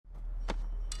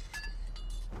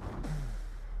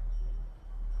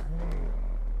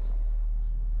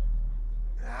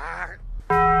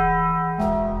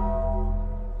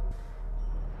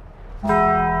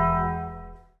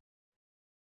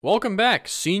Welcome back,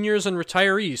 seniors and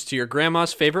retirees, to your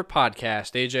grandma's favorite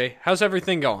podcast. AJ, how's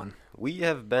everything going? We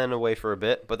have been away for a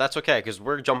bit, but that's okay because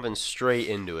we're jumping straight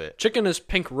into it. Chicken is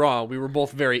pink raw. We were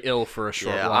both very ill for a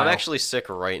short while. I'm actually sick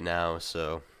right now,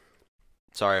 so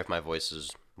sorry if my voice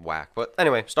is whack. But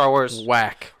anyway, Star Wars.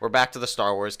 Whack. We're back to the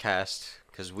Star Wars cast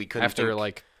because we couldn't After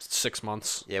like 6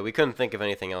 months. Yeah, we couldn't think of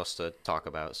anything else to talk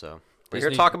about, so we're here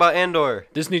to Disney- talk about Andor.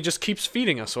 Disney just keeps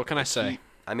feeding us. What can I say?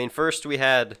 I mean, first we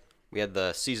had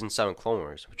the season 7 Clone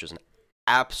Wars, which was an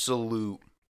absolute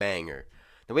banger.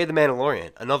 Then we had the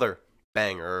Mandalorian, another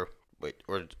banger.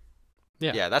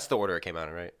 Yeah, that's the order it came out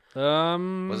in, right?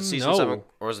 Was it season 7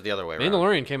 or was it the other way around?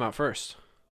 Mandalorian came out first.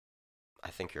 I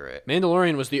think you're right.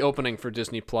 Mandalorian was the opening for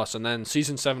Disney Plus, and then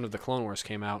season 7 of the Clone Wars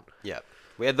came out. Yeah,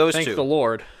 we had those two. Thank the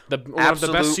Lord. One of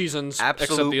the best seasons, except the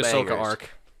Ahsoka bangers. arc.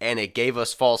 And it gave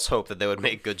us false hope that they would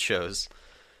make good shows.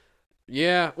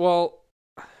 Yeah, well,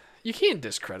 you can't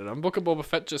discredit them. Book of Boba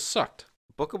Fett just sucked.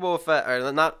 Book of Boba Fett,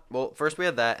 or not. Well, first we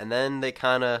had that, and then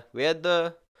we had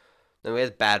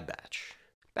Bad Batch.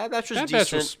 Bad Batch was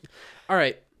decent. All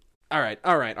right.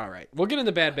 We'll get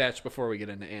into Bad Batch before we get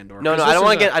into Andor. No, I don't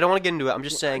want to get into it. I'm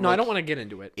just saying. No, I don't want to get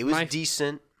into it. It was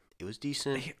decent. It was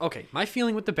decent. Okay, my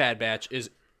feeling with the Bad Batch is,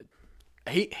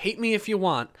 hate me if you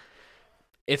want.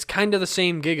 It's kind of the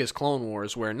same gig as Clone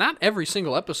Wars, where not every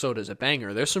single episode is a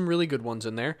banger. There's some really good ones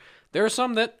in there. There are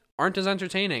some that aren't as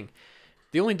entertaining.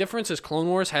 The only difference is Clone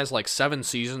Wars has like 7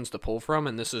 seasons to pull from,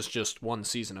 and this is just 1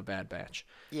 season of Bad Batch.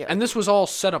 Yeah. And this was all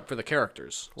set up for the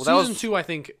characters. Well, Season 2, I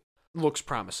think, looks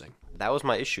promising. That was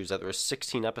my issue, is that there were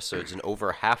 16 episodes, and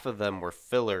over half of them were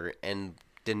filler and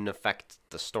didn't affect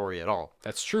the story at all.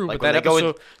 That's true, like, but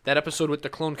that episode with the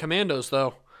clone commandos,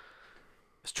 though,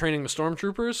 is training the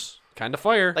stormtroopers, kind of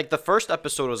fire. Like, the first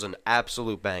episode was an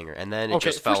absolute banger, and then it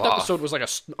just fell off. The first episode was like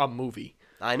a movie.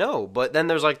 I know, but then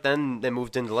then they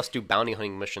moved into let's do bounty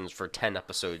hunting missions for 10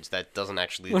 episodes. That doesn't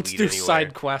actually lead anywhere. Let's do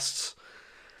side quests.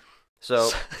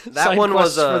 So that one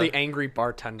was for the angry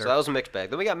bartender. So that was a mixed bag.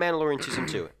 Then we got Mandalorian season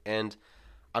 2, and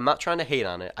I'm not trying to hate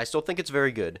on it. I still think it's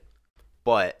very good,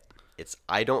 but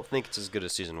I don't think it's as good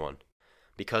as season 1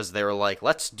 because they were like,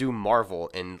 let's do Marvel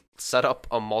and set up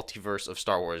a multiverse of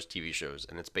Star Wars TV shows,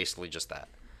 and it's basically just that.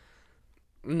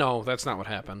 No, that's not what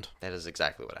happened. That is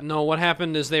exactly what happened. No, what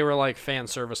happened is they were like fan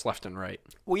service left and right.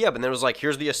 Well, yeah, but then it was like,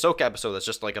 here's the Ahsoka episode that's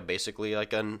just like basically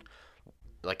like a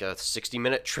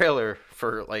 60-minute trailer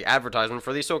for like advertisement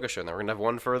for the Ahsoka show. And then we're gonna have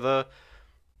one for the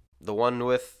one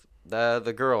with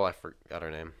the girl, I forgot her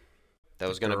name. That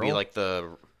was gonna be like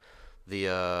the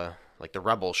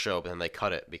Rebel show, but then they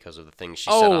cut it because of the things she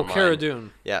said online. Oh, Cara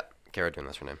Dune. Yeah, Cara Dune,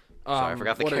 that's her name. Sorry, I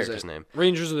forgot the character's name.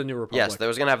 Rangers of the New Republic. Yes, they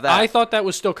was gonna have that. I thought that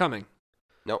was still coming.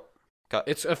 Nope. Cut.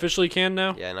 It's officially canned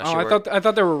now? Yeah, no, I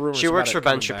thought there were rumors. She works for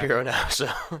Ben Shapiro now, so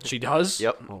she does?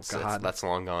 Yep. Oh god. That's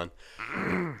long gone.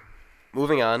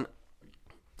 Moving on.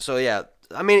 So yeah,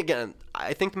 I mean again,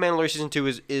 I think The Mandalorian season 2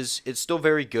 is it's still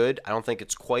very good. I don't think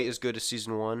it's quite as good as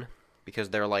season 1 because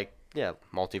they're like, yeah,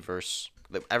 multiverse.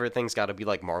 Everything's got to be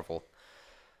like Marvel.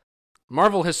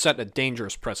 Marvel has set a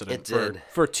dangerous precedent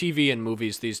for TV and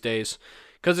movies these days.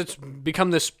 Because it's become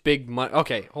this big money.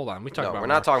 Okay, hold on. We're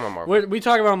not talking about Marvel. We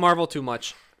talk about Marvel too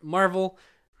much. Marvel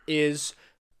is...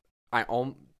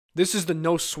 This is the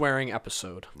no swearing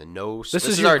episode. This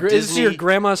is your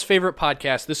grandma's favorite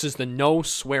podcast. This is the no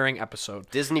swearing episode.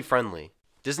 Disney friendly.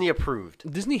 Disney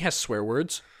approved. Disney has swear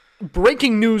words.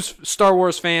 Breaking news, Star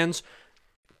Wars fans.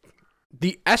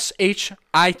 The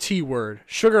SHIT word,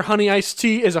 sugar honey iced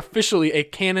tea, is officially a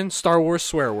canon Star Wars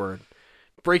swear word.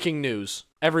 Breaking news.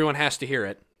 Everyone has to hear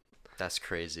it. That's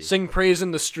crazy. Sing praise in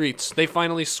the streets. They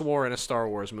finally swore in a Star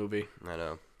Wars movie. I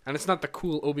know. And it's not the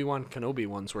cool Obi-Wan Kenobi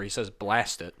ones where he says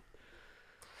blast it.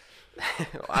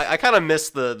 I kind of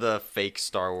miss the fake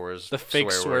Star Wars. The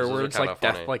fake swear words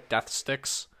like death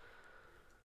sticks.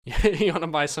 You want to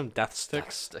buy some death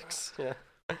sticks? Death sticks, yeah.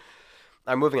 All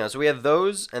right, moving on. So we had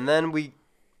those, and then we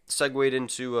segued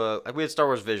into we had Star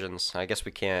Wars Visions. I guess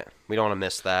we don't want to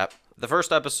miss that. The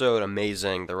first episode,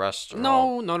 amazing. The rest,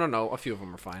 no. A few of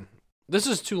them are fine. This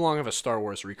is too long of a Star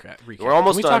Wars recap. We're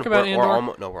almost done. Talk about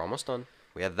Andor? We're almost done.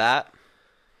 We had that,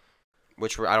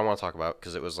 which I don't want to talk about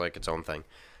because it was like its own thing.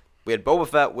 We had Boba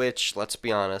Fett, which, let's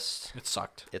be honest, it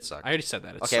sucked. I already said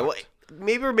that. Okay, well,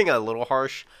 maybe we're being a little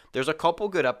harsh. There's a couple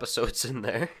good episodes in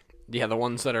there. Yeah, the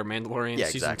ones that are Mandalorian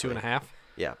season 2.5.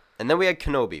 Yeah, and then we had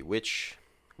Kenobi, which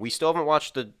we still haven't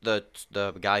watched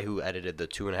the guy who edited the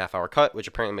 2.5-hour cut, which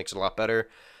apparently makes it a lot better.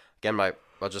 Again,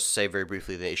 I'll just say very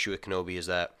briefly the issue with Kenobi is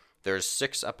that there's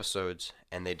 6 episodes,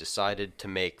 and they decided to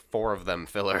make 4 of them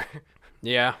filler.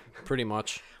 Yeah, pretty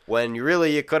much. When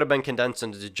it could have been condensed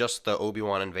into just the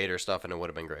Obi-Wan and Vader stuff, and it would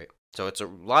have been great. So it's a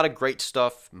lot of great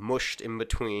stuff mushed in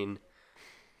between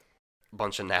a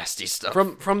bunch of nasty stuff.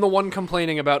 From the one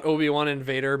complaining about Obi-Wan and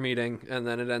Vader meeting, and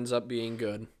then it ends up being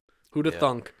good. Who'da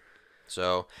thunk?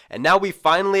 So, and now we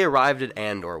finally arrived at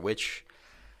Andor, which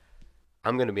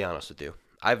I'm going to be honest with you.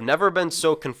 I've never been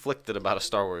so conflicted about a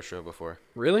Star Wars show before.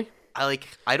 Really? I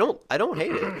don't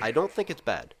hate it. I don't think it's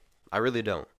bad. I really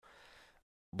don't.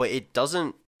 But it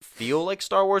doesn't feel like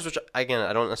Star Wars, which again,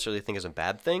 I don't necessarily think is a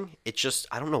bad thing. It's just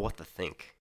I don't know what to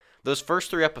think. Those first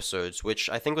 3 episodes, which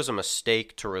I think was a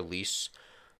mistake to release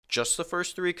just the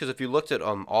first 3, because if you looked at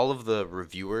all of the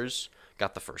reviewers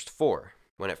got the first 4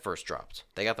 when it first dropped.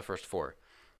 They got the first 4.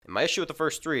 And my issue with the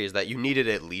first 3 is that you needed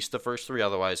at least the first 3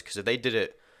 otherwise, because if they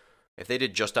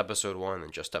did just episode 1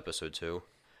 and just episode 2,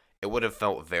 it would have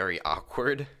felt very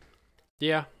awkward.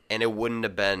 Yeah. And it wouldn't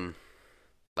have been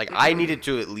like I needed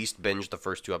to at least binge the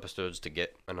first 2 episodes to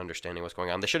get an understanding of what's going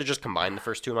on. They should have just combined the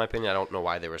first 2, in my opinion. I don't know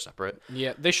why they were separate.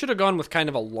 Yeah, they should have gone with kind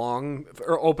of a long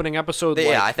opening episode.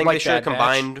 I think like they should have Bad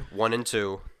combined Batch. 1 and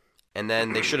 2, and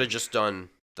then they should have just done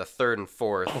the 3rd and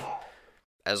 4th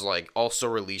as like also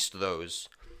released those.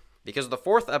 Because the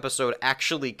 4th episode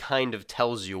actually kind of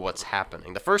tells you what's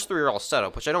happening. The first 3 are all set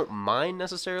up, which I don't mind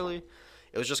necessarily.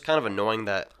 It was just kind of annoying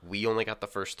that we only got the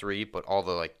first 3, but all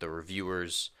the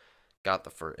reviewers got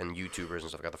the first, and YouTubers and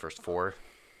stuff got the first 4.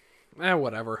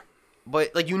 Whatever.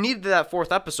 But like you needed that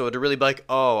 4th episode to really be like,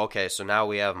 oh, okay, so now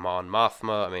we have Mon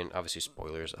Mothma. I mean, obviously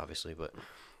spoilers, but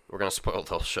we're gonna spoil the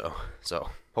whole show.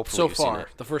 So hopefully So you've far, seen it.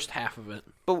 the first half of it.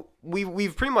 But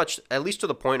we've pretty much, at least to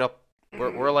the point up,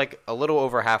 we're like a little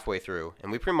over halfway through,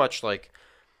 and we pretty much like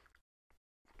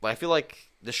I feel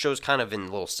like this show's kind of in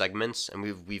little segments, and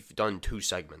we've done 2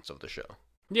 segments of the show.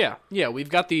 Yeah, we've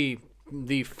got the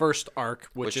first arc,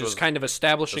 which is kind of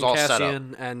establishing all set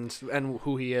Cassian and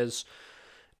who he is,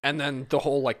 and then the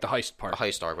whole like the heist part. The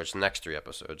heist arc, which is the next 3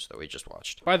 episodes that we just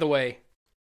watched. By the way,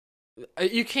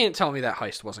 you can't tell me that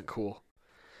heist wasn't cool.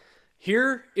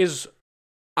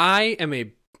 I am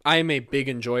a big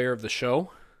enjoyer of the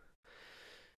show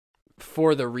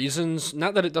for the reasons,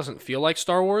 not that it doesn't feel like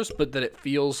Star Wars, but that it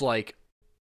feels like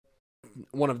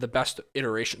one of the best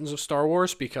iterations of Star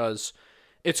Wars, because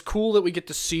it's cool that we get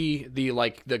to see the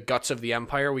guts of the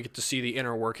Empire. We get to see the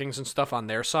inner workings and stuff on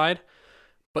their side.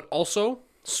 But also,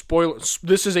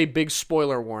 this is a big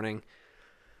spoiler warning.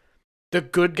 The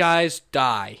good guys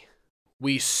die.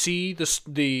 We see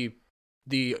the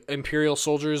Imperial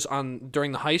soldiers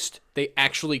during the heist. They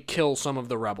actually kill some of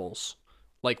the rebels.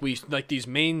 Like these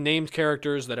main named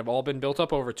characters that have all been built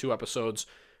up over 2 episodes.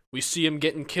 We see them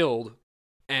getting killed,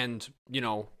 and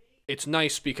it's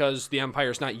nice because the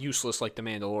Empire's not useless like the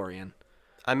Mandalorian.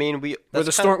 I mean, where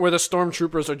the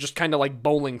stormtroopers are just kind of like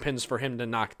bowling pins for him to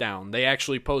knock down. They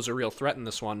actually pose a real threat in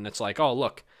this one, and it's like, oh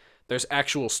look, there's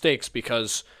actual stakes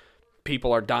because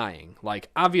people are dying. Like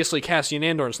obviously Cassian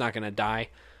Andor's not going to die,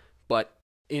 but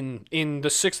in the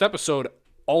 6th episode,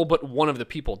 all but one of the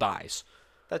people dies.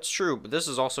 That's true, but this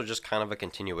is also just kind of a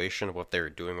continuation of what they were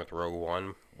doing with Rogue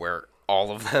One, where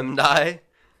all of them die.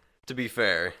 To be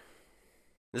fair,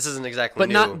 this isn't exactly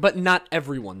new. But not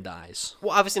everyone dies.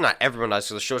 Well, obviously not everyone dies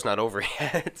because the show's not over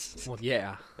yet. Well,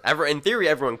 yeah. In theory,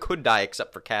 everyone could die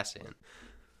except for Cassian.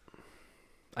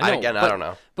 I know, I don't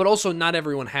know. But also, not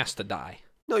everyone has to die.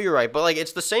 No, you're right, but like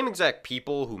it's the same exact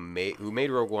people who made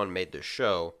Rogue One made this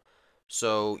show,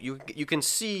 so you can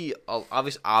see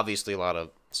obviously a lot of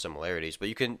similarities, but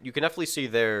you can definitely see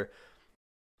their,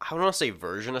 I don't want to say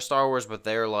version of Star Wars, but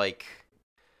they're like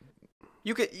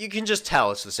you can just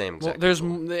tell it's the same exact.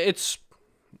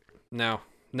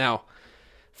 Now,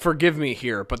 forgive me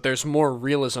here, but there's more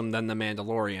realism than the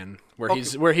Mandalorian,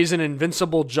 where he's an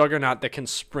invincible juggernaut that can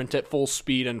sprint at full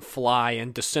speed and fly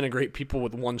and disintegrate people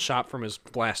with one shot from his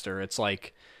blaster. It's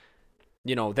like,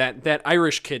 that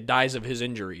Irish kid dies of his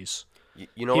injuries.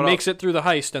 He makes it through the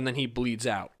heist and then he bleeds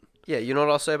out. Yeah, you know what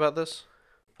I'll say about this?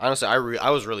 Honestly, I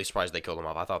was really surprised they killed him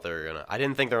off. I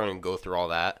didn't think they were gonna go through all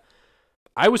that.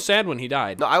 I was sad when he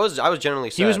died. No, I was genuinely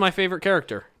sad. He was my favorite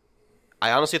character.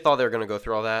 I honestly thought they were going to go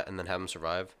through all that and then have him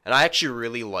survive. And I actually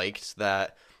really liked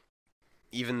that,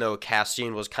 even though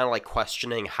Cassian was kind of like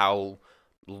questioning how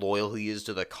loyal he is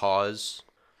to the cause.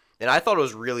 And I thought it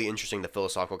was really interesting, the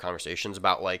philosophical conversations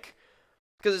about like,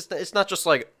 because it's not just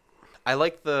like, I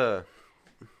like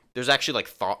there's actually like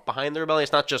thought behind the rebellion.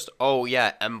 It's not just, oh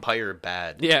yeah, Empire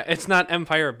bad. Yeah, it's not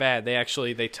Empire bad. They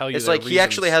tell you. It's like reasons. He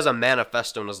actually has a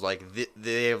manifesto and is like,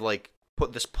 they have like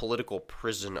put this political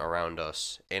prison around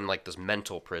us, and like this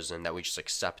mental prison that we just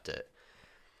accept it.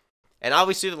 And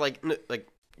obviously, like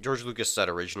George Lucas said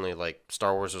originally, like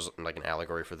Star Wars was like an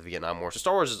allegory for the Vietnam War. So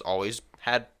Star Wars has always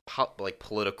had like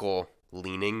political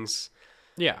leanings.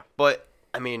 Yeah. But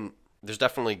I mean, there's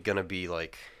definitely gonna be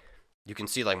like, you can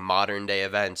see like modern day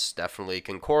events definitely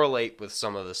can correlate with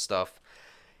some of this stuff.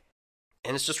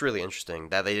 And it's just really interesting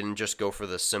that they didn't just go for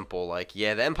the simple, like,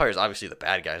 yeah, the Empire's obviously the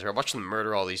bad guys. We're watching them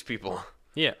murder all these people.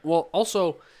 Yeah. Well,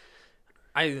 also,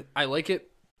 I like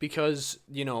it because,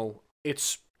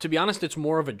 it's, to be honest, it's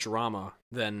more of a drama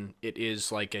than it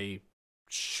is like a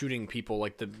shooting people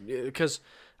like because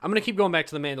I'm going to keep going back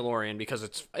to The Mandalorian because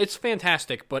it's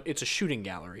fantastic, but it's a shooting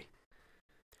gallery.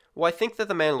 Well, I think that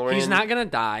the Mandalorian... He's not going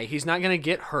to die. He's not going to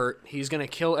get hurt. He's going to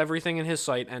kill everything in his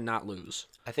sight and not lose.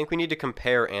 I think we need to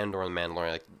compare Andor and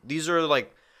Mandalorian. Like, these are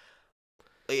like,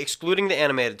 excluding the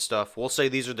animated stuff, we'll say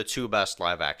these are the two best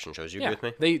live action shows. You agree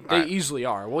with me? They easily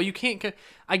are. Well, you can't...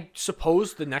 I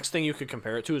suppose the next thing you could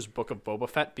compare it to is Book of Boba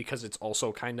Fett because it's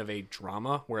also kind of a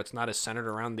drama where it's not as centered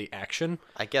around the action.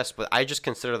 I guess, but I just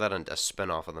consider that a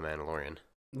spin-off of the Mandalorian.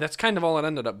 That's kind of all it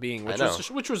ended up being,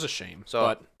 which was a shame. So,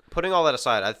 but putting all that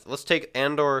aside, let's take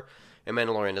Andor and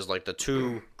Mandalorian as like the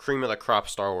two cream of the crop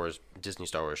Disney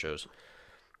Star Wars shows.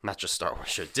 Not just Star Wars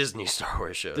shows, Disney Star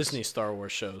Wars shows. Disney Star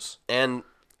Wars shows. And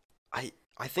I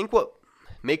think what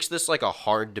makes this like a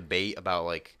hard debate about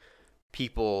like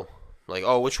people like,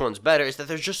 oh, which one's better, is that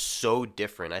they're just so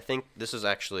different. I think this is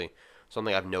actually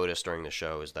something I've noticed during the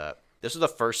show, is that this is the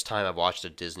first time I've watched a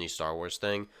Disney Star Wars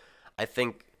thing. I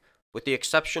think, with the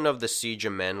exception of the Siege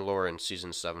of Mandalore in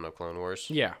Season 7 of Clone Wars.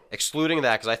 Yeah. Excluding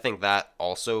that, because I think that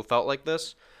also felt like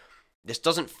this. This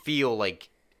doesn't feel like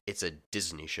it's a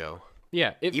Disney show.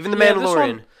 Yeah. Even the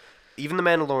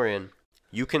Mandalorian,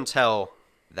 you can tell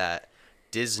that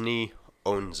Disney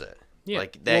owns it. Yeah.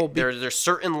 Like, there's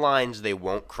certain lines they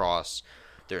won't cross.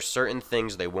 There's certain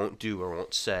things they won't do or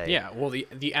won't say. Yeah, well,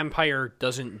 the Empire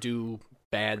doesn't do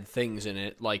bad things in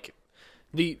it. Like,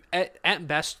 at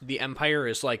best, the Empire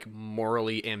is like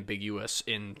morally ambiguous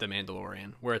in The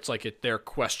Mandalorian, where it's like they're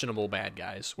questionable bad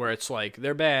guys, where it's like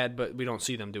they're bad, but we don't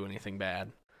see them do anything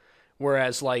bad.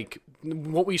 Whereas like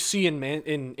what we see in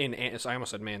I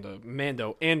almost said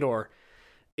Mando Andor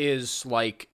is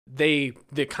like the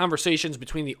conversations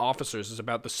between the officers is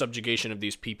about the subjugation of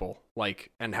these people,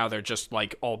 like, and how they're just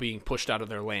like all being pushed out of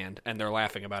their land and they're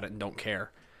laughing about it and don't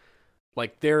care.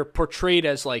 Like, they're portrayed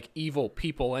as like evil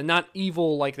people, and not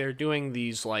evil like they're doing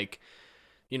these like,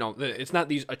 it's not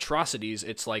these atrocities.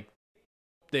 It's like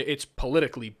it's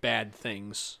politically bad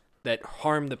things that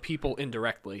harm the people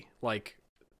indirectly. Like,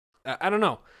 I don't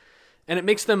know, and it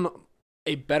makes them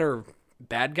a better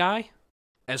bad guy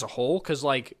as a whole, because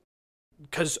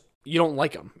you don't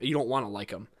like them, you don't want to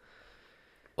like them.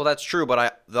 Well, that's true,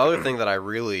 but the other thing that I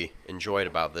really enjoyed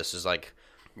about this is like,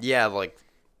 yeah, like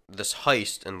this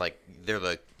heist, and like they're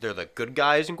the good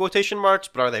guys in quotation marks,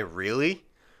 but are they really?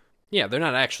 Yeah, they're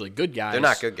not actually good guys. They're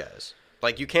not good guys.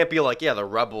 Like, you can't be like, yeah, the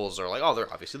rebels are like, oh,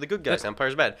 they're obviously the good guys.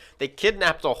 Empire's bad. They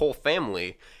kidnapped a whole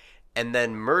family, and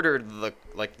then murdered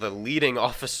the leading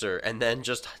officer, and then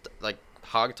just like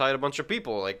hogtied a bunch of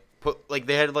people. Like,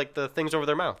 they had like the things over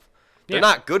their mouth. They're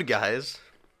not good guys.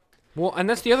 Well, and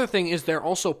that's the other thing, is they're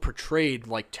also portrayed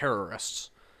like terrorists.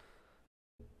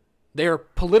 They're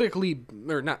politically,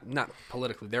 or not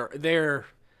politically. They're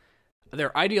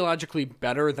ideologically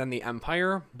better than the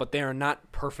Empire, but they are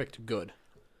not perfect good.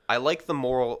 I like the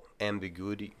moral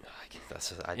ambiguity.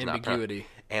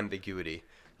 Ambiguity.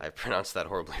 I pronounced that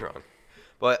horribly wrong.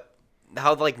 But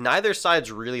how like neither side's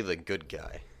really the good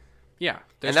guy. Yeah.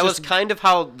 And that was kind of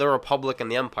how the Republic and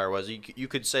the Empire was. You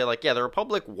could say like, yeah, the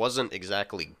Republic wasn't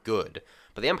exactly good,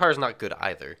 but the Empire's not good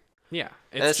either. Yeah.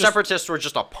 And the Separatists were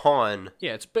just a pawn.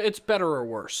 Yeah, it's better or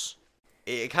worse.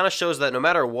 It kind of shows that no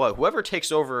matter what, whoever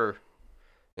takes over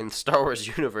in the Star Wars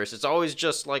universe, it's always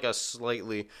just like it's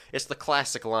the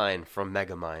classic line from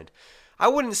Megamind. I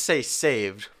wouldn't say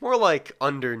saved, more like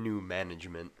under new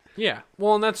management. Yeah.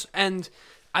 Well, and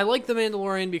I like The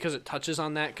Mandalorian because it touches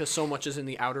on that, because so much is in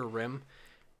the Outer Rim.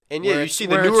 And yeah, you see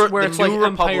the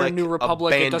New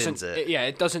Republic abandons it.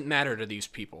 It doesn't matter to these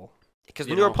people. Because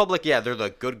the New Republic, yeah, they're the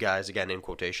good guys, again, in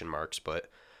quotation marks, but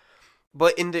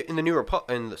in the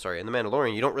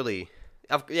Mandalorian, you don't really,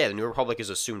 the New Republic is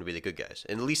assumed to be the good guys.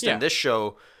 And at least in this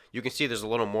show, you can see there's a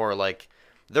little more like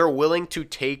they're willing to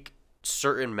take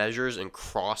certain measures and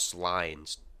cross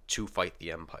lines to fight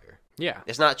the Empire. Yeah,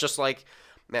 it's not just like,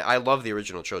 man, I love the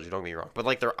original trilogy, don't get me wrong, but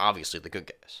like they're obviously the good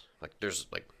guys. Like there's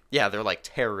like, yeah, they're like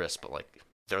terrorists, but like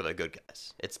they're the good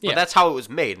guys. But that's how it was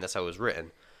made and that's how it was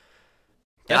written.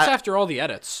 That's after all the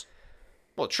edits.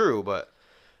 Well, true, but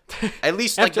at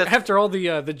least after all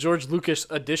the George Lucas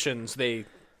additions, they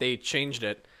changed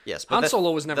it. Yes, but Han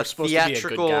Solo was never supposed to be a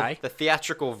good guy. The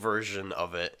theatrical version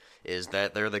of it is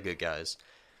that they're the good guys.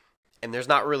 and there's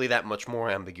not really that much more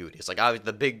ambiguity. It's like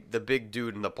the big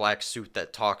dude in the black suit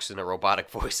that talks in a robotic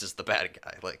voice is the bad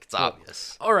guy. Like, it's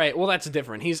obvious. All right, well, that's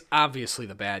different. He's obviously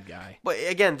the bad guy. But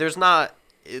again, there's not,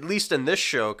 at least in this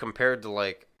show, compared to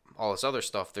like all this other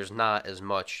stuff, there's not as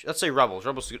much. Let's say Rebels.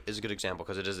 Rebels is a good example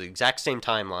because it is the exact same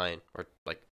timeline or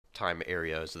like time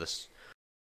area as this.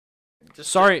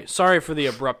 Sorry for the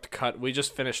abrupt cut. We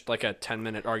just finished like a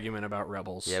 10-minute argument about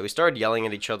Rebels. Yeah, we started yelling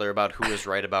at each other about who was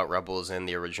right about Rebels and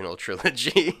the original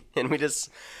trilogy, and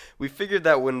we figured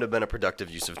that wouldn't have been a productive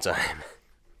use of time.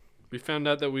 We found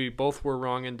out that we both were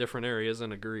wrong in different areas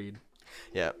and agreed.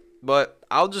 Yeah, but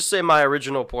I'll just say my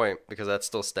original point, because that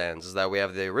still stands, is that we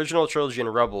have the original trilogy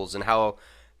and Rebels, and how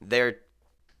they're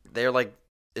like,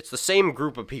 it's the same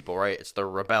group of people, right? It's the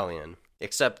rebellion,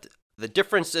 except the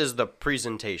difference is the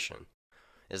presentation.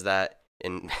 Is that,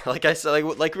 like I said,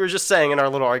 like we were just saying in our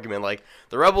little argument, like,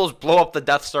 the Rebels blow up the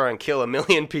Death Star and kill 1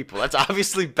 million people. That's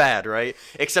obviously bad, right?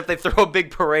 Except they throw a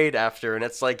big parade after, and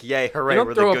it's like, yay, hooray,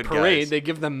 we're the good guys. They don't throw a parade, they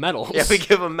give them medals. Yeah, we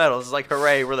give them medals. It's like,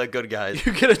 hooray, we're the good guys.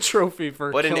 You get a trophy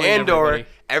for killing But in Andor, everybody.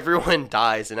 everyone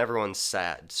dies and everyone's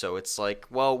sad. So it's like,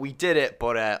 well, we did it,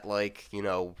 but at, like,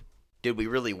 did we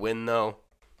really win, though?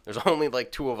 There's only,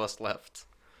 like, 2 of us left.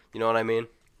 You know what I mean?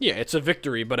 Yeah, it's a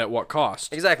victory, but at what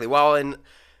cost? Exactly. Well,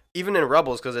 even in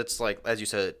Rebels, because it's like, as you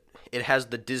said, it has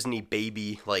the Disney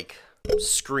baby, like,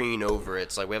 screen over it.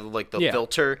 It's like we have, like, the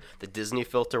filter, the Disney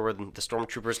filter, where the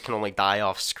stormtroopers can only die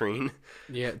off screen.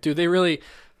 Yeah, they really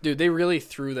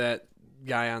threw that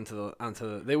guy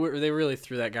they really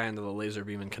threw that guy into the laser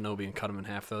beam in Kenobi and cut him in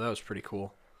half, though. That was pretty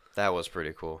cool. That was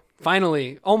pretty cool.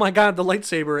 Finally, oh my god, the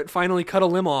lightsaber, it finally cut a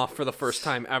limb off for the first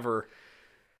time ever.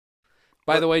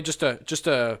 By the way, just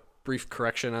a brief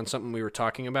correction on something we were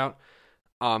talking about.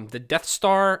 The Death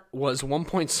Star was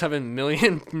 1.7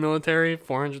 million military,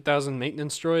 400,000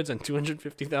 maintenance droids, and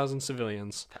 250,000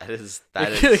 civilians.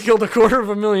 They killed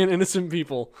 250,000 innocent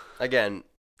people. Again,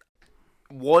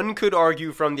 one could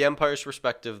argue from the Empire's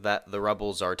perspective that the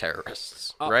Rebels are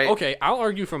terrorists, right? Okay, I'll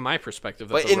argue from my perspective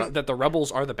that the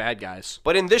Rebels are the bad guys.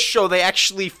 But in this show, they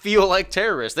actually feel like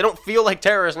terrorists. They don't feel like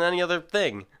terrorists in any other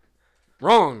thing.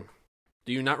 Wrong.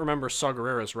 Do you not remember Saw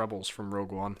Gerrera's Rebels from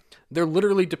Rogue One? They're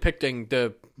literally depicting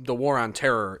the war on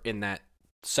terror in that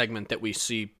segment that we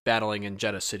see battling in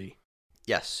Jeddah City.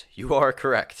 Yes, you are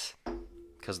correct.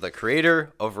 Because the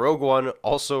creator of Rogue One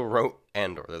also wrote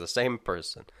Andor. They're the same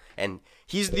person. And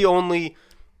he's the only,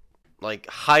 like,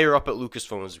 higher up at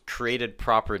Lucasfilm who's created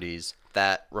properties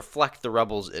that reflect the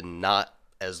Rebels and not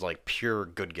as, like, pure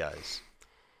good guys.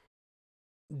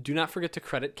 Do not forget to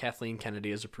credit Kathleen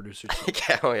Kennedy as a producer.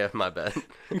 Oh, yeah, my bad.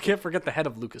 You can't forget the head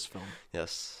of Lucasfilm.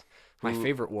 Yes. My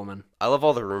favorite woman. I love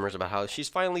all the rumors about how she's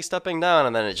finally stepping down,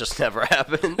 and then it just never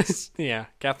happens. Yeah,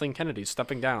 Kathleen Kennedy's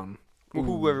stepping down.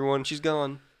 Woohoo, everyone, she's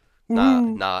gone.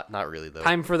 Not really, though.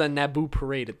 Time for the Naboo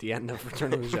parade at the end of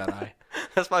Return of the Jedi.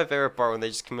 That's my favorite part, when they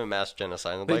just commit mass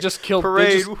genocide. They like, just kill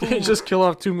parade. They just kill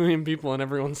off 2 million people, and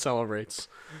everyone celebrates.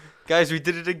 Guys, we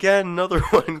did it again. Another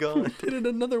one gone. We did it,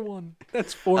 another one.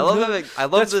 That's 4 I love million. I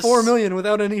love That's this. 4 million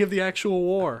without any of the actual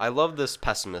war. I love this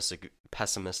pessimistic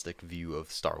view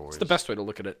of Star Wars. It's the best way to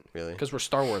look at it. Really? Because we're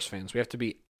Star Wars fans. We have to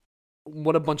be.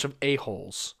 What a bunch of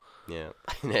a-holes. Yeah.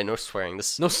 Yeah, no swearing.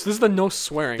 This is the no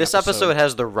swearing. This episode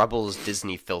has the Rebels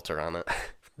Disney filter on it.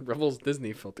 Rebels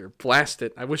Disney filter. Blast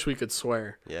it. I wish we could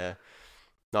swear. Yeah.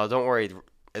 No, don't worry.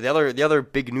 The other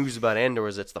big news about Andor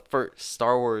is it's the first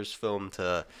Star Wars film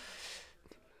to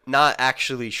not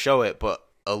actually show it, but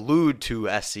allude to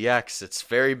SCX. It's a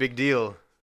very big deal.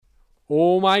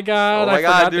 Oh my god! Oh my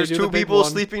god! There's 2 people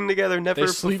sleeping together, never they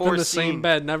sleep before in the seen. same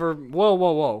bed. Never. Whoa!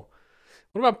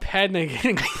 What about Padme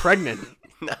getting pregnant?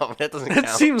 No, that doesn't That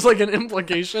count. seems like an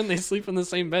implication. They sleep in the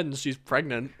same bed and she's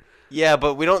pregnant. Yeah,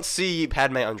 but we don't see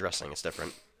Padme undressing. It's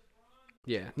different.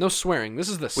 Yeah, no swearing. This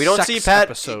is the We don't sex see Pat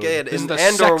episode. in This is the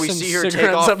Andor. sex We and see her take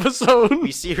cigarettes off. Episode.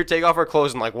 We see her take off her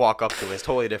clothes and like walk up to it. It's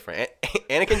totally different.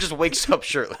 Anakin just wakes up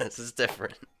shirtless. It's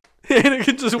different.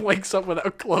 Anakin just wakes up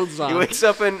without clothes on. He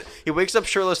wakes up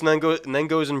shirtless and then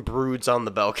goes and broods on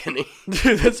the balcony.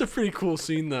 Dude, that's a pretty cool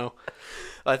scene though.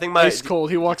 I think Ice cold.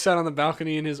 He walks out on the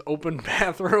balcony in his open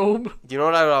bathrobe. You know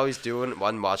what I would always do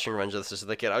when watching Revenge of the Sith as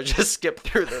a kid? I would just skip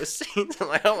through those scenes. I'm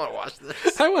like, I don't want to watch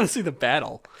this. I want to see the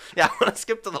battle. Yeah, I want to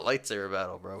skip to the lightsaber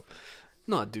battle, bro.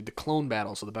 No, dude, the clone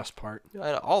battles are the best part.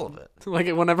 All of it. Like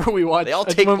whenever we watch, They all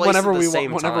take place whenever at the we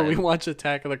same whenever we time. watch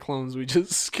Attack of the Clones, we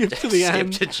just skip to the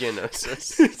end. Skip to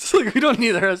Geonosis. It's like we don't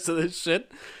need the rest of this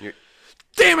shit.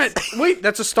 Damn it! Wait,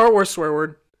 that's a Star Wars swear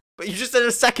word. But you just said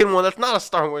a second one. That's not a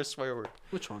Star Wars swear word.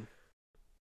 Which one?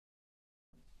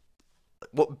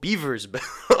 What beavers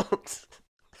built?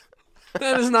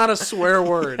 That is not a swear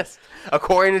word.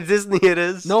 According to Disney, it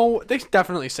is. No, they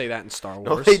definitely say that in Star Wars.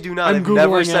 No, they do not. I'm They've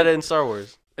never Googling said it in Star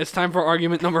Wars. It's time for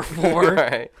argument number 4. All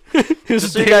right.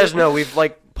 Just so you guys know, we've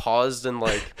like paused and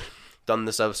like done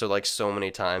this episode like so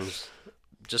many times,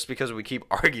 just because we keep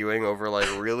arguing over like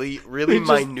really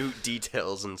minute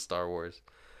details in Star Wars.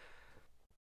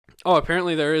 Oh,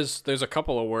 apparently there's a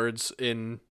couple of words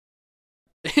in.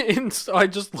 I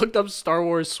just looked up Star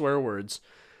Wars swear words.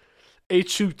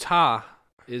 Echuta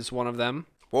is one of them.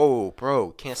 Whoa, bro!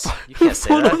 You can't say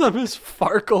One that. of them is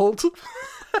farkled.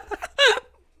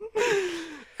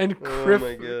 And Oh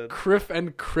my God. criff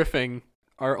and criffing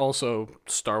are also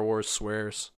Star Wars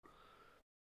swears.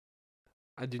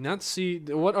 I do not see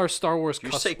what are Star Wars Did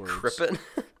you cuss say words. crippin'?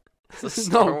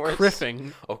 No, Wars?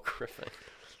 criffing. Oh, criffing.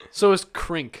 So is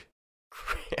crink.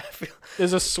 I feel...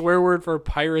 Is a swear word for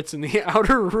pirates in the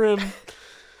Outer Rim.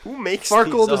 Who makes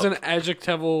Farkled these is up? an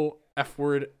adjectival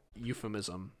F-word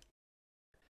euphemism.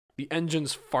 The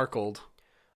engine's farkled.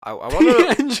 I want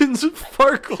The to. engine's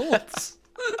farkled.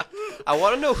 I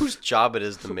want to know whose job it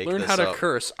is to make Learn this how to up.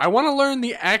 curse. I want to learn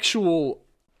the actual.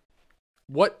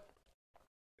 What?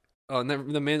 Oh, the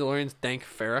Mandalorian's Dank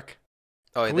Farrik.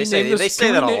 Oh, Can they we say name they this- say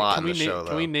can that we a na- lot can in we the name- show, Can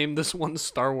though. we name this one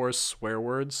Star Wars swear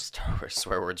words? Star Wars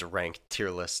swear words ranked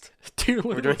tier list. Tier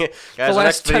We're list. doing it, The guys. Our last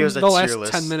next video is a the tier last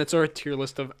list. 10 minutes are a tier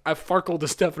list of. Farkled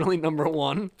is definitely number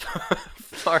 1.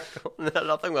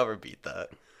 Nothing will ever beat that.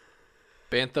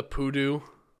 Bantha Poodoo.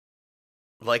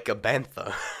 Like a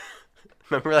bantha.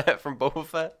 Remember that from Boba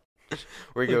Fett?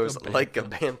 Where he Like a goes, like a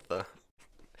bantha.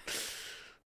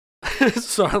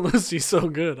 Saw Lucy so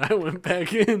good. I went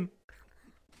back in.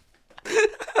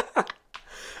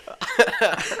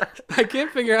 I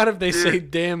can't figure out if they say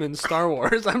damn in Star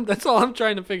Wars. That's all I'm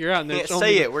trying to figure out. And Can't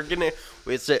say it. We're gonna.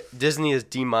 Disney has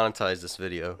demonetized this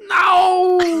video.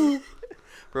 No!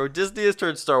 Bro, Disney has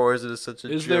turned Star Wars into such a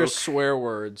Is joke. there swear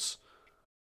words?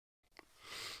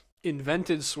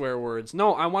 Invented swear words.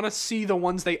 No, I want to see the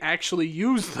ones they actually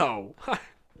use, though.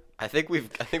 I think we've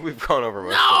gone over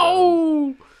most of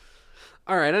No!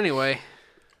 Alright, anyway.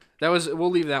 We'll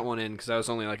leave that one in because that was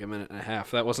only like a minute and a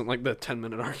half. That wasn't like the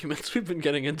 10-minute arguments we've been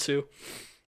getting into. them.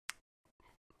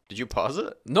 Did you pause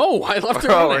it? No, I left it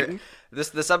Oh, running.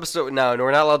 This episode, no,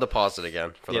 we're not allowed to pause it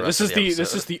again for the Yeah, rest this of the this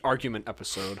episode. is the argument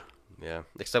episode. Yeah,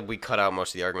 except we cut out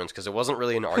most of the arguments because it wasn't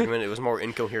really an argument. It was more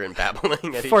incoherent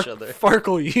babbling at each other.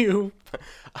 Farkle you.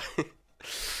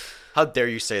 How dare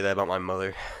you say that about my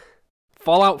mother?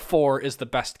 Fallout 4 is the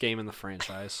best game in the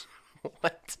franchise.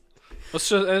 What? Let's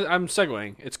just, I'm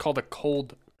segueing. It's called a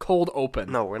cold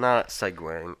open. No, we're not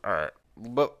segueing. All right,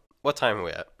 but what time are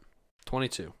we at?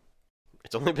 22.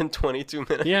 It's only been 22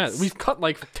 minutes. Yeah, we've cut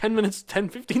like 15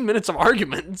 minutes of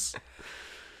arguments.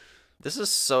 This is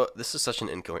such an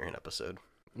incoherent episode.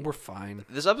 We're fine.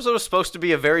 This episode is supposed to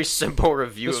be a very simple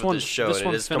review of this show, this and it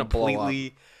one's is finna blow up.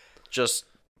 completely just.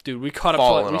 Dude, we caught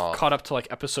Falling up. off. We've caught up to like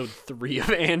episode 3 of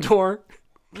Andor.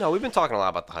 No, we've been talking a lot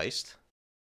about the heist.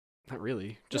 Not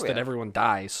really. Just we that have. everyone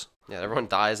dies. Yeah, everyone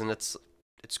dies, and it's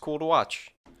cool to watch.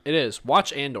 It is.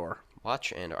 Watch Andor.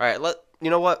 Watch Andor. All right, you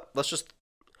know what? Let's just.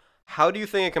 How do you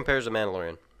think it compares to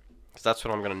Mandalorian? Because that's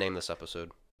what I'm gonna name this episode.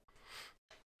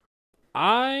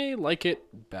 I like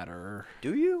it better.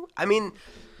 Do you? I mean,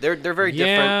 they're very different.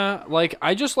 Yeah, like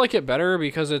I just like it better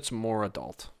because it's more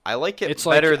adult. I like it It's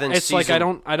better like than it's like I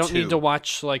season don't 2. need to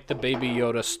watch like the Baby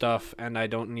Yoda stuff, and I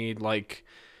don't need like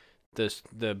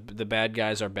the bad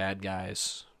guys are bad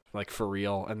guys like for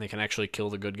real, and they can actually kill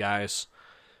the good guys.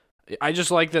 I just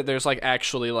like that there's like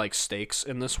actually like stakes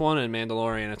in this one. In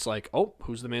Mandalorian, it's like, oh,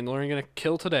 who's the Mandalorian gonna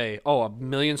kill today? Oh, 1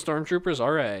 million stormtroopers.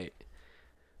 All right.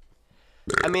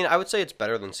 I mean, I would say it's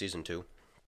better than season 2,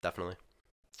 definitely.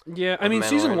 Yeah, I Of mean,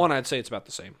 season Mandalorian. 1, I'd say it's about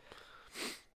the same.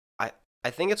 I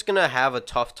think it's gonna have a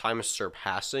tough time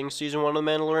surpassing season 1 of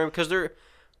The Mandalorian because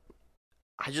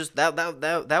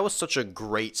that was such a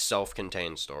great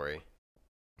self-contained story.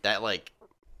 That like,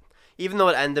 even though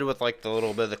it ended with like the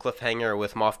little bit of the cliffhanger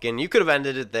with Moff Gideon, you could have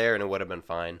ended it there and it would have been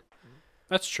fine.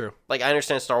 That's true. Like I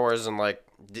understand Star Wars and like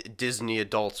Disney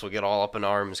adults will get all up in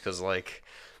arms because like,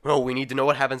 oh, we need to know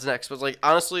what happens next. But like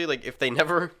honestly, like if they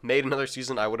never made another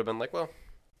season, I would have been like, well,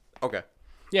 okay.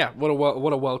 Yeah, what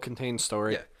a well-contained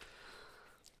story. Yeah.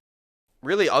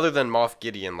 Really, other than Moff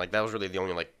Gideon, like that was really the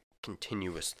only like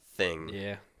continuous thing.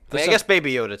 Yeah. I mean, I guess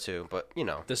Baby Yoda too, but you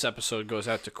know, This episode goes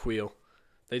out to Queel.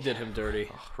 They did him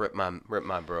dirty. rip my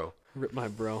bro. Rip my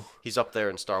bro. He's up there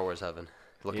in Star Wars heaven,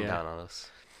 looking Yeah. down on us.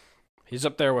 He's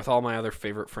up there with all my other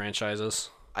favorite franchises.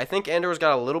 I think Andor's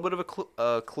got a little bit of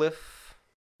a cliff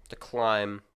to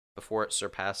climb before it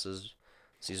surpasses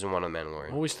Season 1 of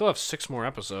Mandalorian. Well, we still have 6 more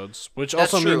episodes, which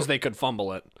That's also true. means they could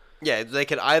fumble it. Yeah, they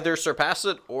could either surpass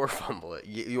it or fumble it.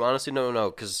 You honestly don't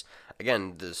know, because,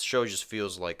 again, this show just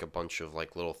feels like a bunch of,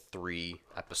 like, little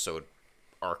 3-episode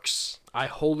arcs. I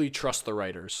wholly trust the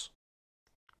writers.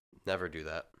 Never do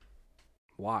that.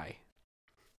 Why?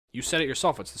 You said it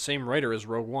yourself. It's the same writer as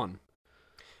Rogue One.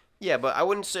 Yeah, but I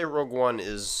wouldn't say Rogue One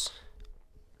is...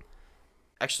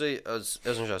 Actually, I was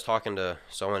talking to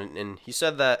someone, and he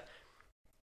said that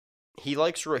he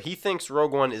thinks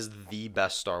Rogue One is the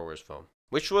best Star Wars film.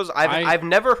 Which was... I've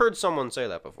never heard someone say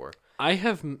that before. I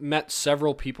have met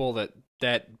several people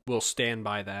that will stand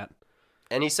by that.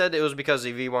 And he said it was because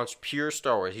if he wants pure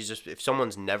Star Wars, if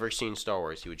someone's never seen Star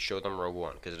Wars, he would show them Rogue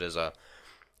One, because it is a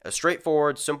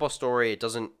straightforward, simple story. It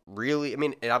doesn't really... I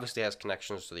mean, it obviously has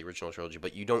connections to the original trilogy,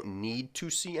 but you don't need to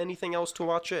see anything else to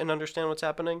watch it and understand what's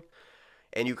happening.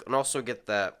 And you can also get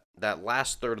that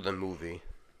last third of the movie,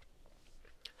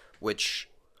 which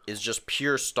is just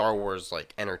pure Star Wars,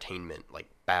 like, entertainment, like,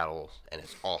 battles, and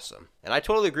it's awesome. And I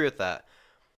totally agree with that.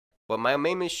 But my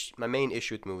main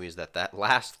issue with the movie is that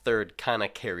last third kind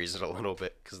of carries it a little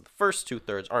bit, because the first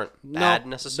 2/3 aren't bad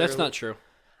necessarily. That's not true.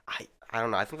 I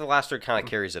don't know. I think the last third kind of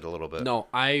carries it a little bit. No,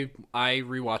 I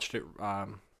rewatched it. I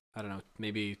don't know,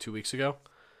 maybe 2 weeks ago.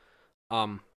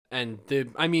 And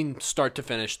start to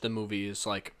finish, the movie is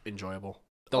like enjoyable.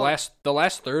 The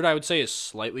last third, I would say, is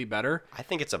slightly better. I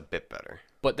think it's a bit better.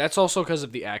 But that's also because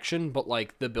of the action. But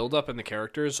like the build up and the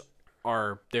characters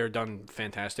they're done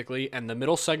fantastically, and the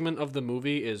middle segment of the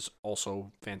movie is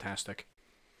also fantastic.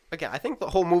 Again, I think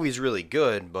the whole movie is really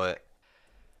good, but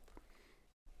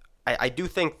I do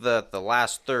think the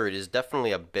last third is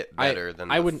definitely a bit better than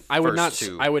the first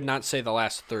two. I would not say the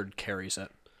last third carries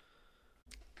it.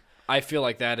 I feel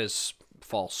like that is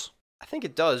false. I think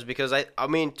it does, because I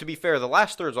mean, to be fair, the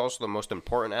last third is also the most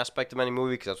important aspect of any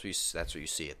movie, because that's what you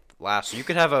see at last. So you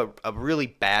could have a really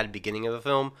bad beginning of a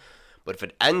film, but if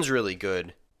it ends really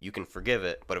good, you can forgive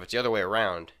it. But if it's the other way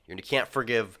around, you can't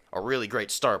forgive a really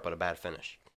great start but a bad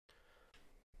finish.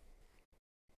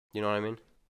 You know what I mean?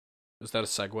 Is that a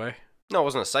segue? No, it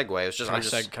wasn't a segue. It was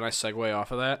just... Can I segue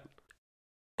off of that?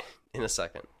 In a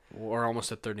second. We're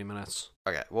almost at 30 minutes.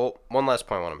 Okay, well, one last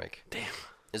point I want to make. Damn.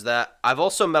 Is that I've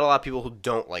also met a lot of people who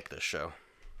don't like this show.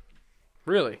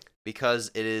 Really?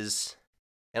 Because it is...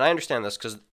 And I understand this,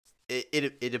 because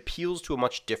it appeals to a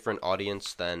much different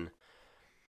audience than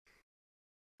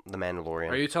The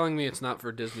Mandalorian. Are you telling me it's not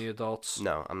for Disney adults?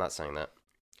 No, I'm not saying that.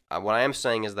 What I am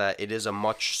saying is that it is a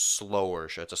much slower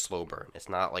show. It's a slow burn. It's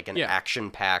not like an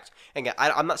action-packed... Again,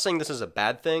 I'm not saying this is a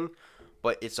bad thing,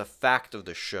 but it's a fact of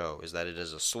the show, is that it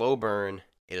is a slow burn.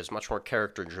 It is much more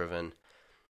character-driven.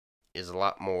 It is a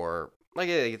lot more... Like,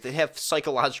 they have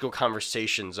psychological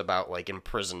conversations about, like,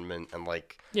 imprisonment and,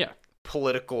 like,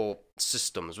 political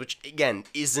systems, which, again,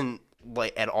 isn't,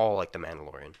 like, at all like The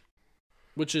Mandalorian.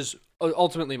 Which is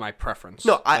ultimately my preference.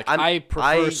 No, I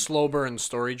prefer slow burn,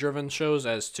 story-driven shows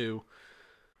as to,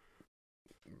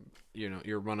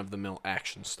 your run-of-the-mill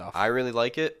action stuff. I really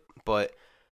like it, but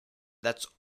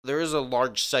there is a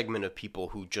large segment of people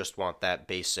who just want that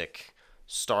basic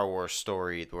Star Wars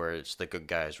story where it's the good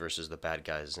guys versus the bad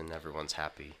guys and everyone's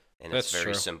happy, and it's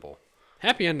very simple.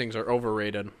 Happy endings are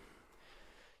overrated.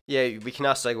 Yeah, we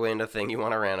cannot segue into a thing you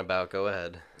want to rant about. Go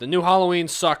ahead. The new Halloween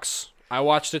sucks. I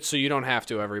watched it so you don't have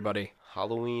to, everybody.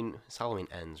 Halloween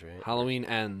ends, right? Halloween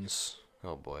ends.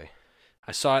 Oh, boy.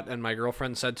 I saw it, and my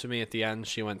girlfriend said to me at the end,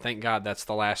 she went, "Thank God that's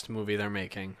the last movie they're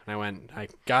making." And I went,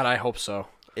 God, I hope so.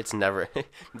 It's never...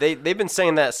 They've been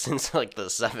saying that since, like, the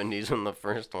 70s when the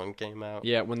first one came out.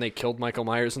 Yeah, when they killed Michael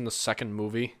Myers in the second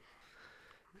movie.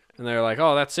 And they're like,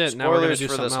 oh, that's it. Now we're going to do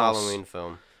something else. Spoilers for this Halloween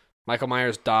film. Michael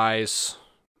Myers dies.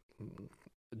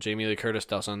 Jamie Lee Curtis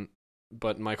doesn't.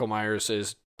 But Michael Myers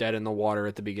is dead in the water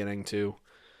at the beginning, too.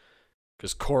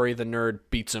 Because Corey the nerd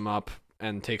beats him up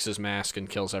and takes his mask and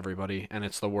kills everybody. And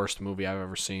it's the worst movie I've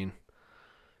ever seen.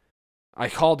 I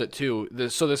called it, too.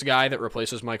 So this guy that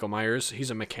replaces Michael Myers,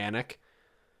 he's a mechanic.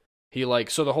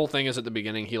 So the whole thing is at the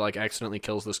beginning, he, accidentally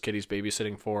kills this kid he's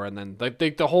babysitting for. And then,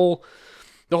 the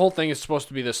whole thing is supposed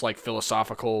to be this,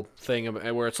 philosophical thing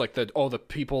where it's the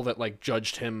people that,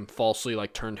 judged him falsely,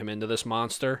 turned him into this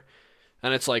monster.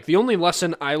 And it's the only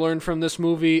lesson I learned from this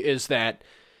movie is that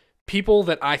people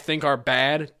that I think are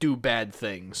bad do bad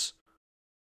things.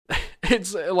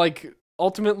 It's,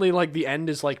 ultimately, the end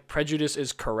is, prejudice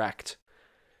is correct.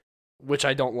 Which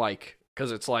I don't like.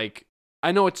 Because it's,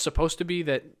 I know it's supposed to be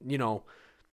that,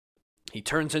 he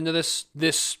turns into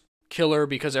this killer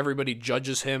because everybody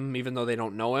judges him even though they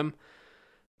don't know him.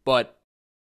 But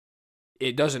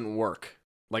it doesn't work.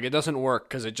 It doesn't work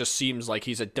because it just seems like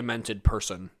he's a demented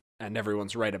person. and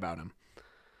everyone's right about him.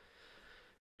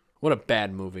 What a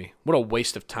bad movie. What a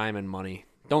waste of time and money.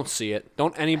 Don't see it.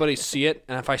 Don't anybody see it.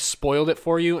 And if I spoiled it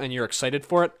for you and you're excited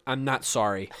for it, I'm not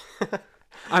sorry.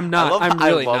 I'm not. I'm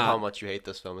really not. I love how much you hate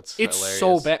this film. It's hilarious.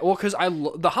 So bad. Well, because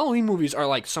the Halloween movies are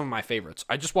like some of my favorites.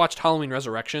 I just watched Halloween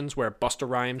Resurrections where Busta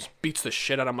Rhymes beats the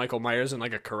shit out of Michael Myers in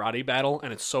like a karate battle,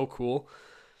 and it's so cool.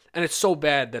 And it's so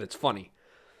bad that it's funny.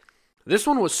 This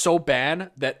one was so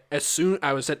bad that as soon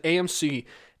I was at AMC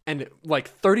and like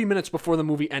 30 minutes before the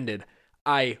movie ended,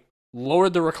 I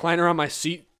lowered the recliner on my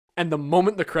seat, and the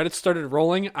moment the credits started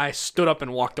rolling, I stood up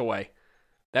and walked away.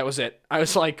 That was it. I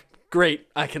was like, great,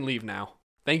 I can leave now.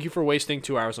 Thank you for wasting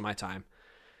 2 hours of my time.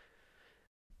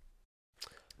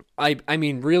 I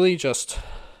mean, really, just...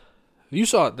 You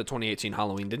saw the 2018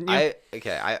 Halloween, didn't you?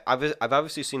 I've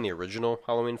obviously seen the original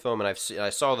Halloween film, and I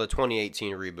saw the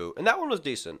 2018 reboot, and that one was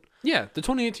decent. Yeah, the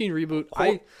 2018 reboot.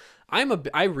 Cool.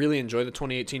 I really enjoy the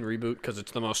 2018 reboot because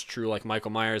it's the most true like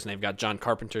Michael Myers, and they've got John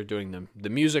Carpenter doing the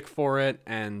music for it,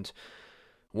 and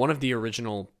one of the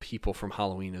original people from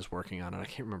Halloween is working on it. I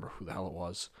can't remember who the hell it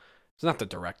was. It's not the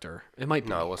director. It might be.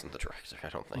 No, it wasn't the director. I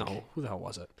don't think. No, who the hell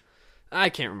was it? I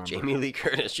can't remember. Jamie Lee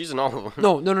Curtis. She's in all of them.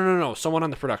 No. Someone on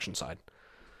the production side.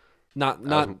 Not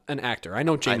an actor. I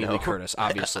know Jamie Lee Curtis,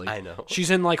 obviously. I know. She's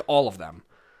in like all of them.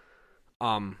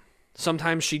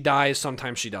 Sometimes she dies,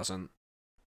 sometimes she doesn't.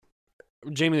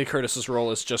 Jamie Lee Curtis's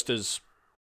role is just as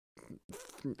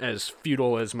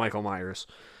futile as Michael Myers,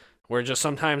 where just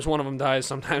sometimes one of them dies,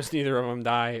 sometimes neither of them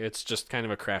die. It's just kind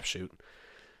of a crapshoot.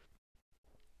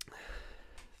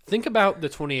 Think about the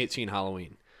 2018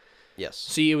 Halloween. Yes.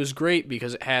 See, it was great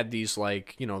because it had these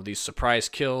these surprise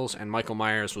kills, and Michael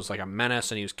Myers was like a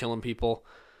menace and he was killing people.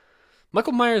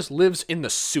 Michael Myers lives in the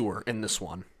sewer in this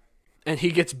one, and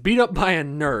he gets beat up by a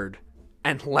nerd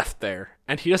and left there,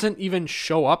 and he doesn't even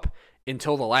show up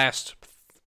until the last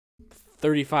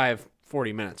 35,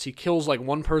 40 minutes. He kills like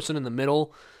one person in the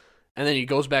middle, and then he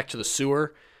goes back to the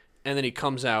sewer, and then he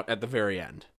comes out at the very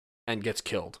end and gets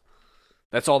killed.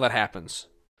 That's all that happens.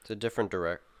 It's a different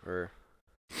director.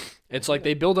 It's like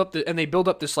they build up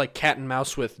this like cat and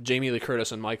mouse with Jamie Lee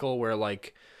Curtis and Michael, where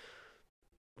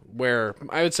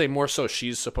I would say more so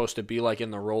she's supposed to be like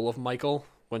in the role of Michael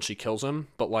when she kills him,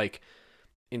 but like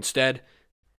instead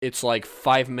it's like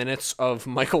 5 minutes of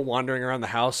Michael wandering around the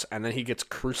house, and then he gets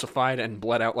crucified and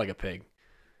bled out like a pig.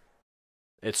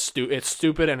 It's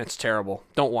stupid and it's terrible.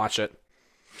 Don't watch it.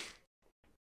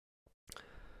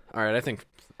 All right, I think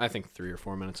 3 or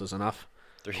 4 minutes is enough.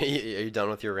 Are you done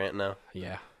with your rant now?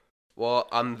 Yeah. Well,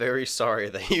 I'm very sorry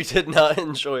that you did not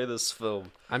enjoy this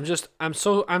film. I'm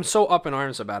so up in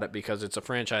arms about it because it's a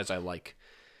franchise I like.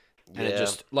 And it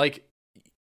just like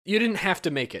you didn't have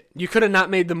to make it. You could have not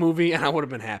made the movie and I would have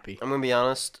been happy. I'm going to be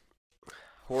honest.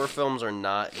 Horror films are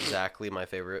not exactly my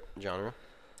favorite genre.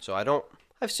 So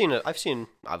I've seen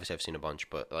a bunch,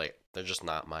 but like they're just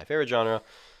not my favorite genre.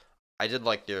 I did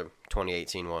like the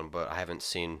 2018 one, but I haven't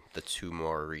seen the 2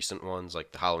 more recent ones,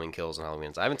 like the Halloween Kills and Halloween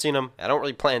Ends. I haven't seen them. I don't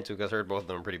really plan to because I heard both of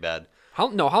them are pretty bad.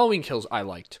 Halloween Kills I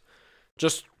liked,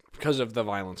 just because of the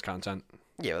violence content.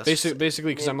 Yeah,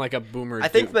 basically because I'm like a boomer. I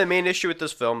think the main issue with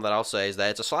this film that I'll say is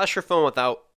that it's a slasher film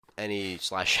without any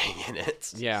slashing in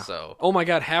it. Yeah. So. Oh my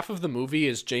god, half of the movie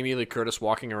is Jamie Lee Curtis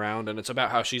walking around, and it's about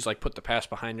how she's like put the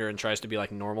past behind her and tries to be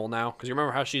like normal now. Because you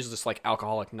remember how she's this like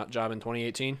alcoholic nut job in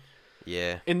 2018.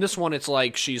 Yeah. In this one, it's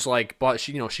like she's like,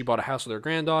 she bought a house with her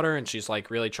granddaughter, and she's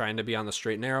like really trying to be on the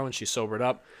straight and narrow, and she's sobered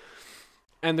up.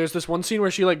 And there's this one scene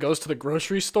where she like goes to the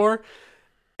grocery store,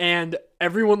 and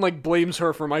everyone like blames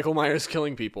her for Michael Myers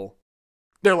killing people.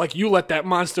 They're like, "You let that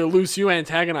monster loose. You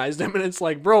antagonized him," and it's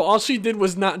like, bro, all she did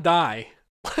was not die.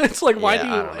 It's like, why do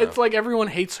you? It's like everyone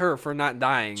hates her for not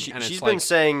dying. She's been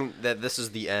saying that this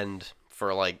is the end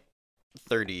for like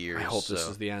 30 years. I hope this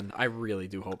is the end. I really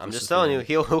do hope. I'm just telling you,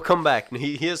 he'll come back.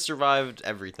 He has survived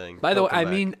everything. By the way,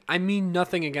 I mean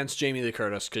nothing against Jamie Lee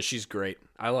Curtis because she's great.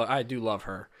 I do love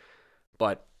her,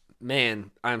 but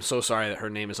man, I'm so sorry that her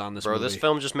name is on this movie. Bro, this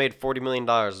film just made $40 million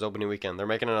this opening weekend. They're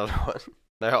making another one.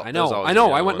 I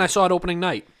know. I went and I saw it opening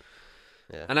night.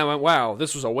 Yeah. And I went, wow,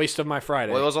 this was a waste of my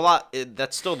Friday. Well, it was a lot.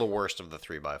 That's still the worst of the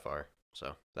 3 by far.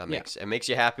 So that makes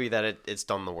you happy that it's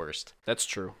done the worst. That's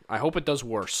true. I hope it does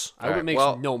worse. I hope it makes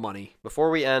no money.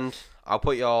 Before we end, I'll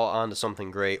put y'all on to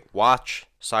something great. Watch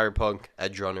Cyberpunk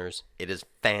Edgerunners. It is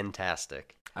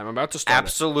fantastic. I'm about to start.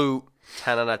 Absolute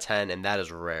 10 out of 10, and that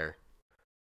is rare.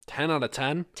 10 out of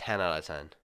 10? 10 out of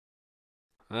 10.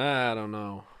 I don't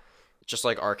know. Just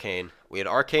like Arcane. We had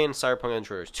Arcane and Cyberpunk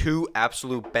Edgerunners. 2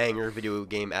 absolute banger video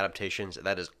game adaptations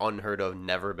that is unheard of,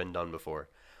 never been done before.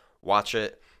 Watch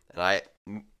it.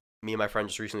 And me and my friend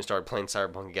just recently started playing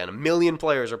Cyberpunk again. 1 million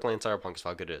players are playing Cyberpunk. Is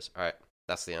how good it is. All right,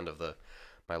 that's the end of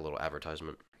my little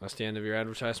advertisement. That's the end of your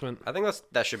advertisement. I think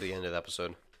that should be the end of the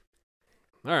episode.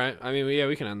 All right. I mean, yeah,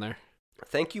 we can end there.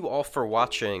 Thank you all for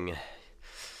watching,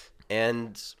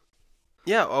 and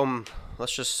yeah,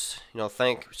 let's just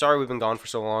sorry we've been gone for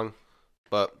so long,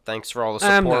 but thanks for all the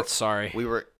support. I'm not sorry. We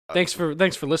were. Thanks for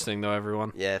listening though,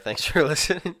 everyone. Yeah, thanks for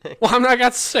listening. Well, I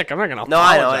got sick. I'm not gonna No,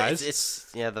 I apologize. know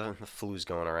it's the flu's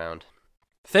going around.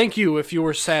 Thank you if you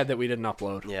were sad that we didn't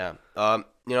upload. Yeah.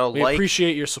 We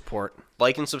appreciate your support.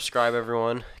 Like and subscribe,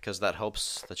 everyone, because that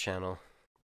helps the channel.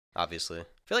 Obviously, I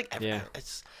feel like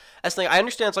that's the thing. I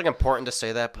understand it's like important to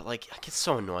say that, but like it gets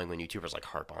so annoying when YouTubers like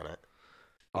harp on it.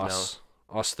 Us,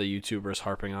 the YouTubers,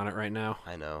 harping on it right now.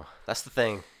 I know. That's the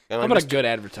thing. How about a good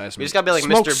advertisement? We just gotta be like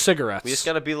Smoke Mr. cigarettes. We just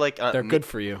gotta be like they're good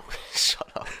for you. Shut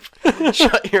up.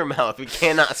 Shut your mouth. We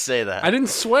cannot say that. I didn't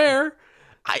swear.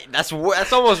 That's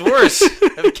almost worse.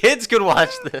 If kids could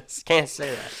watch this, can't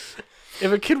say that.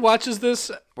 If a kid watches this,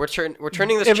 we're turning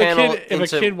this channel into.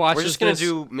 If a kid watches we're just gonna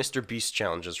do Mr. Beast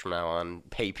challenges from now on.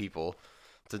 Pay people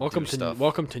to do stuff.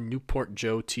 Welcome to Newport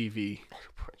Joe TV.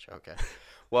 Okay.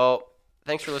 Well,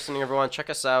 thanks for listening, everyone. Check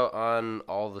us out on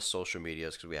all the social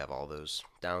medias because we have all those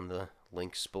down the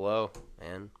links below.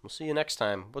 And we'll see you next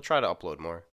time. We'll try to upload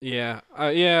more. Yeah.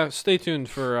 Stay tuned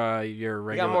for your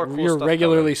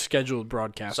regularly scheduled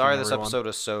broadcast. Sorry this episode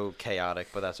is so chaotic,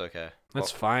 but that's okay.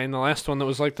 That's fine. The last one that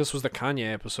was like this was the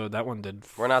Kanye episode. That one did.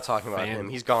 We're not talking about him.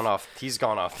 He's gone off. The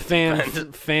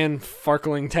fan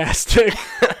farkling-tastic.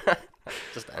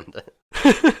 Just end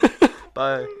it.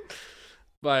 Bye.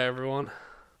 Bye, everyone.